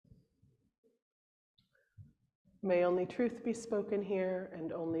May only truth be spoken here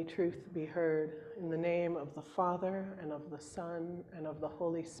and only truth be heard. In the name of the Father, and of the Son, and of the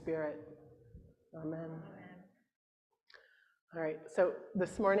Holy Spirit. Amen. Amen. All right, so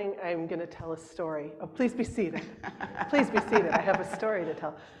this morning I'm going to tell a story. Oh, please be seated. Please be seated. I have a story to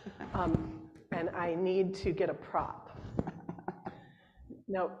tell. And I need to get a prop.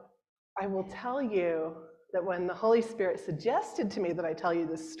 Now, I will tell you that when the Holy Spirit suggested to me that I tell you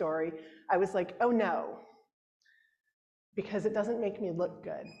this story, I was like, oh no, because it doesn't make me look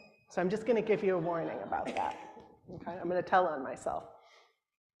good. So I'm just going to give you a warning about that. Okay, I'm going to tell on myself.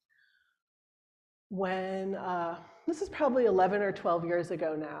 When, this is probably 11 or 12 years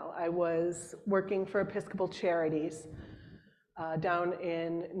ago now, I was working for Episcopal Charities down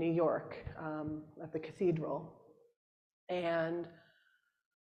in New York at the cathedral. And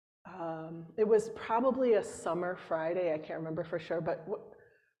it was probably a summer Friday, I can't remember for sure, but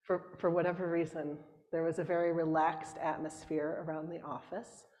for whatever reason, there was a very relaxed atmosphere around the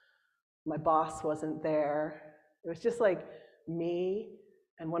office. My boss wasn't there. It was just like me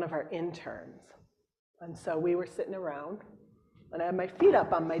and one of our interns. And so we were sitting around, and I had my feet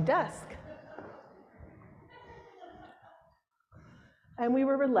up on my desk. And we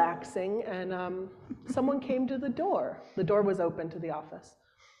were relaxing, and someone came to the door. The door was open to the office.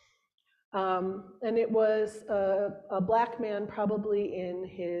 And it was a black man, probably in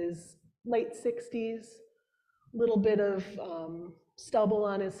his late 60s, little bit of stubble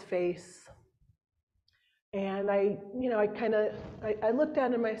on his face. And I looked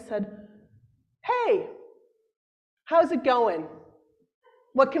at him, I said, hey, how's it going?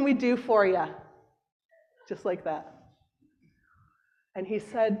 What can we do for you? Just like that. And he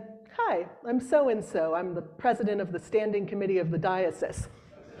said, hi, I'm so-and-so. I'm the president of the standing committee of the diocese.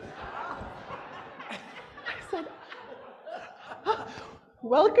 I said,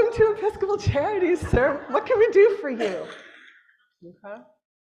 welcome to Episcopal Charities, sir. What can we do for you? Okay.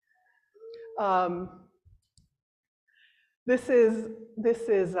 This is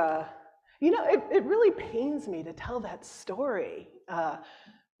it really pains me to tell that story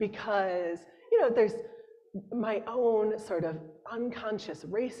because, there's my own sort of unconscious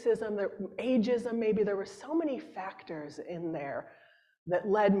racism, ageism maybe. There were so many factors in there that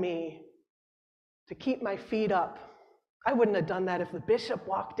led me to keep my feet up. I wouldn't have done that if the bishop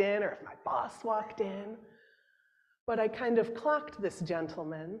walked in or if my boss walked in. But I kind of clocked this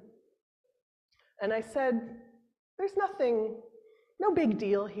gentleman, and I said, there's no big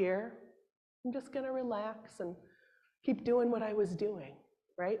deal here. I'm just going to relax and keep doing what I was doing,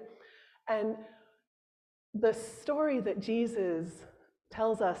 right? And the story that Jesus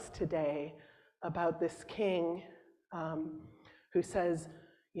tells us today about this king who says,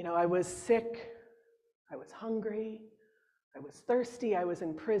 I was sick, I was hungry, I was thirsty, I was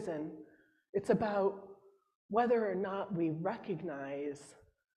in prison. It's about whether or not we recognize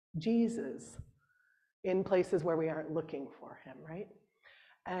Jesus in places where we aren't looking for him, right?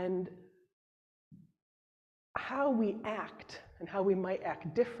 And how we act and how we might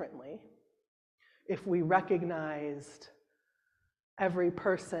act differently if we recognized every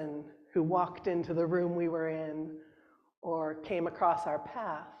person who walked into the room we were in or came across our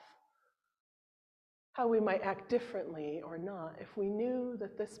path, how we might act differently or not if we knew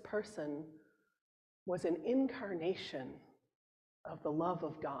that this person was an incarnation of the love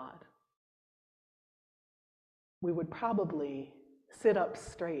of God. We would probably sit up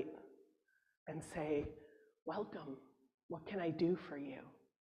straight and say, welcome, what can I do for you?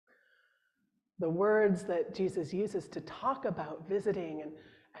 The words that Jesus uses to talk about visiting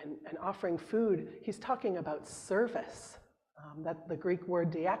and offering food, he's talking about service. That the Greek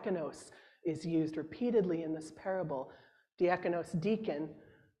word diakonos is used repeatedly in this parable. Diakonos, deacon,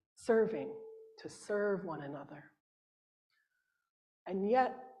 serving, to serve one another. And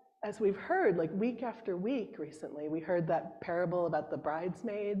yet, as we've heard, like week after week recently, we heard that parable about the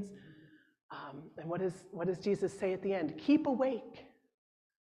bridesmaids. And what does Jesus say at the end? Keep awake.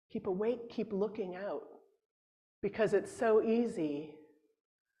 Keep awake, keep looking out. Because it's so easy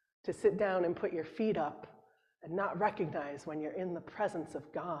to sit down and put your feet up and not recognize when you're in the presence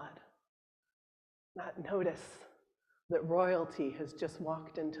of God. Not notice that royalty has just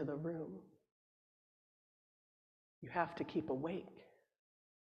walked into the room. You have to keep awake.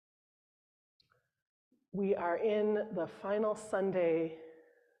 We are in the final Sunday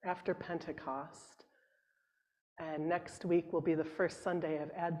after Pentecost, and next week will be the first Sunday of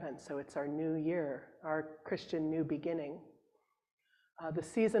Advent, so it's our new year, our Christian new beginning. The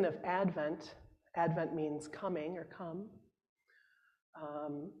season of Advent means coming or come,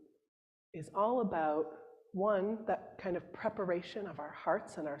 is all about, one, that kind of preparation of our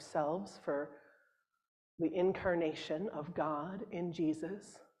hearts and ourselves for the incarnation of God in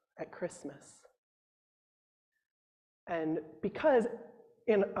Jesus at Christmas. And because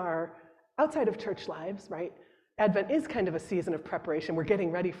in our outside of church lives, right, Advent is kind of a season of preparation. We're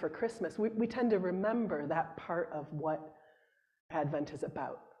getting ready for Christmas. We tend to remember that part of what Advent is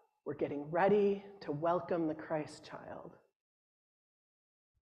about. We're getting ready to welcome the Christ child.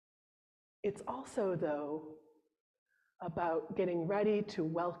 It's also, though, about getting ready to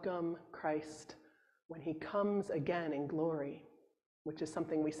welcome Christ when he comes again in glory, which is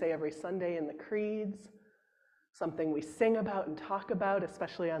something we say every Sunday in the creeds, something we sing about and talk about,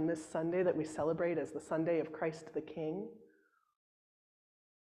 especially on this Sunday that we celebrate as the Sunday of Christ the King.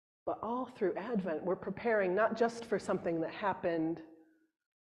 But all through Advent, we're preparing not just for something that happened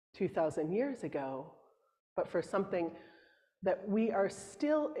 2,000 years ago, but for something that we are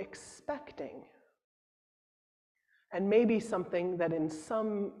still expecting, and maybe something that in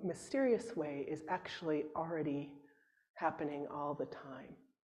some mysterious way is actually already happening all the time.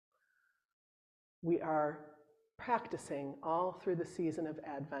 We are practicing all through the season of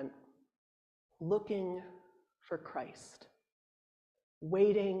Advent, looking for Christ,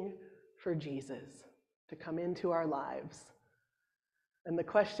 waiting for Jesus to come into our lives. And the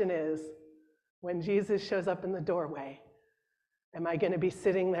question is, when Jesus shows up in the doorway, am I going to be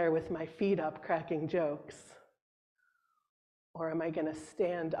sitting there with my feet up cracking jokes? Or am I going to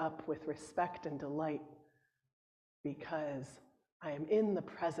stand up with respect and delight because I am in the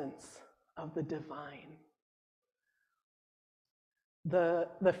presence of the divine? The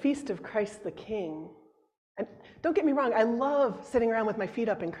Feast of Christ the King, and don't get me wrong, I love sitting around with my feet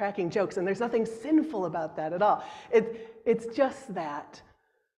up and cracking jokes, and there's nothing sinful about that at all. It's just that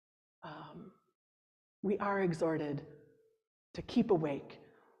we are exhorted to keep awake.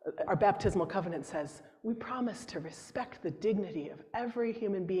 Our baptismal covenant says, we promise to respect the dignity of every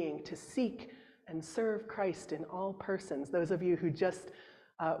human being, to seek and serve Christ in all persons. Those of you who just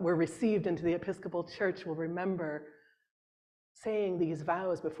were received into the Episcopal Church will remember saying these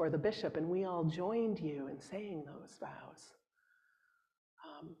vows before the bishop, and we all joined you in saying those vows.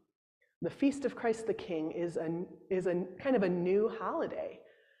 The Feast of Christ the King is a kind of a new holiday.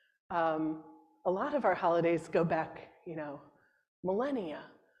 A lot of our holidays go back, millennia,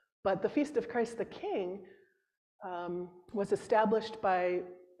 but the Feast of Christ the King was established by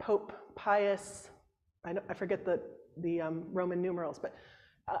Pope Pius, I forget the Roman numerals, but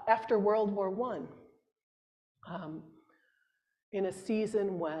after World War I, in a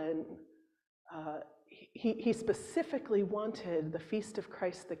season when he specifically wanted the Feast of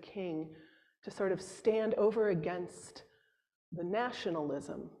Christ the King to sort of stand over against the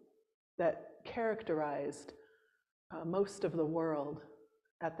nationalism that characterized most of the world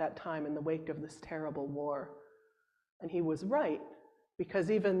at that time in the wake of this terrible war. And he was right,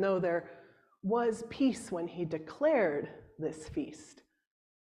 because even though there was peace when he declared this feast,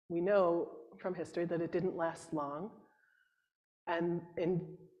 we know from history that it didn't last long, and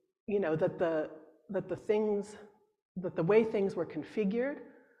that the way things were configured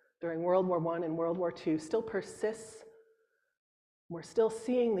during World War I and World War II still persists. We're still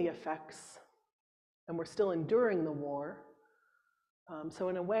seeing the effects, and we're still enduring the war. So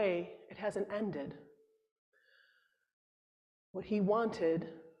in a way, it hasn't ended. What he wanted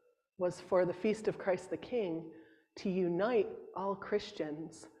was for the Feast of Christ the King to unite all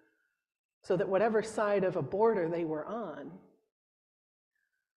Christians so that whatever side of a border they were on,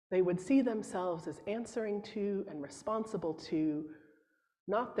 they would see themselves as answering to and responsible to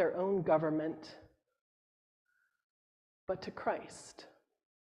not their own government, but to Christ.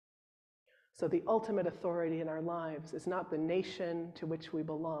 So the ultimate authority in our lives is not the nation to which we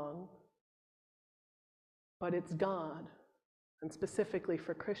belong, but it's God, and specifically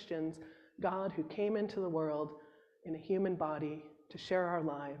for Christians, God who came into the world in a human body to share our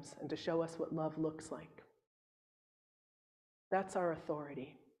lives and to show us what love looks like. That's our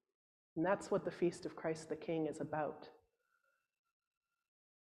authority, and that's what the Feast of Christ the King is about.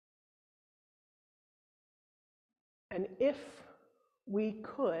 And if we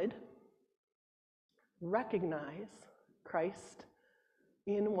could recognize Christ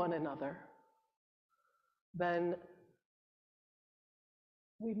in one another, then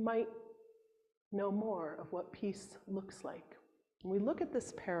we might know more of what peace looks like. When we look at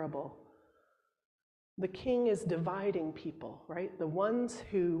this parable, the king is dividing people, right? The ones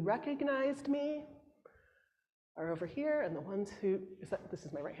who recognized me are over here, and the ones who, this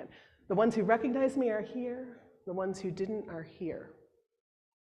is my right hand. The ones who recognized me are here, the ones who didn't are here.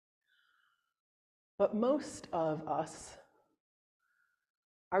 But most of us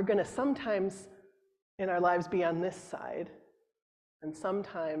are going to sometimes in our lives be on this side, and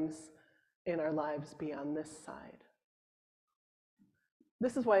sometimes in our lives be on this side.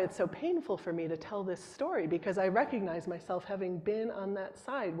 This is why it's so painful for me to tell this story, because I recognize myself having been on that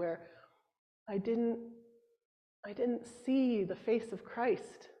side where I didn't see the face of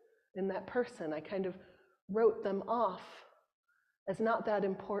Christ in that person. I kind of wrote them off as not that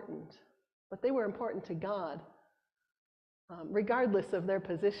important, but they were important to God, regardless of their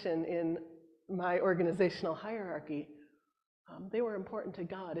position in my organizational hierarchy. They were important to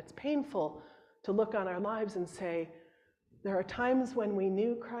God. It's painful to look on our lives and say, there are times when we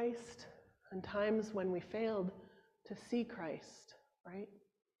knew Christ and times when we failed to see Christ, right?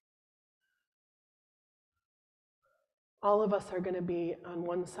 All of us are going to be on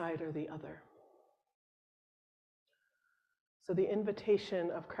one side or the other. So the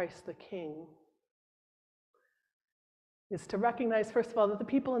invitation of Christ the King is to recognize, first of all, that the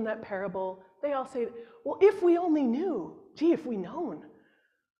people in that parable, they all say, well, if we only knew, gee, if we known,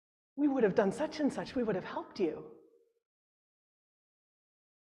 we would have done such and such, we would have helped you.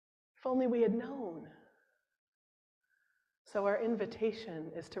 If only we had known. So our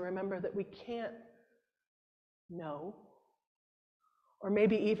invitation is to remember that we can't know, or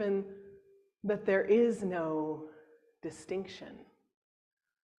maybe even that there is no distinction,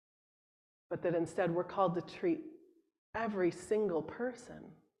 but that instead we're called to treat every single person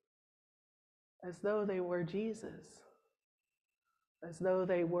as though they were Jesus, as though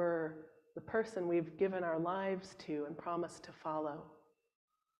they were the person we've given our lives to and promised to follow,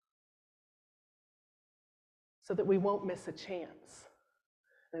 so that we won't miss a chance.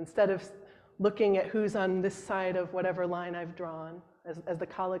 Instead of looking at who's on this side of whatever line I've drawn, as the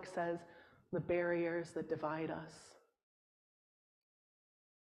collect says, the barriers that divide us,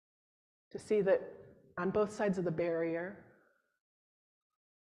 to see that on both sides of the barrier,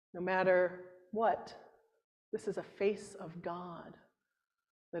 no matter what, this is a face of God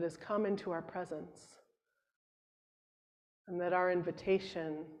that has come into our presence, and that our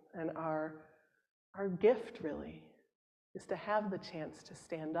invitation and our gift really is to have the chance to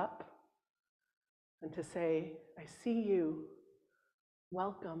stand up and to say, I see you,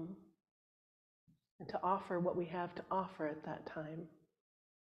 welcome, and to offer what we have to offer at that time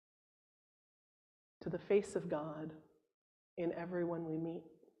to the face of God in everyone we meet.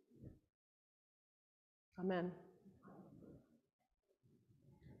 Amen.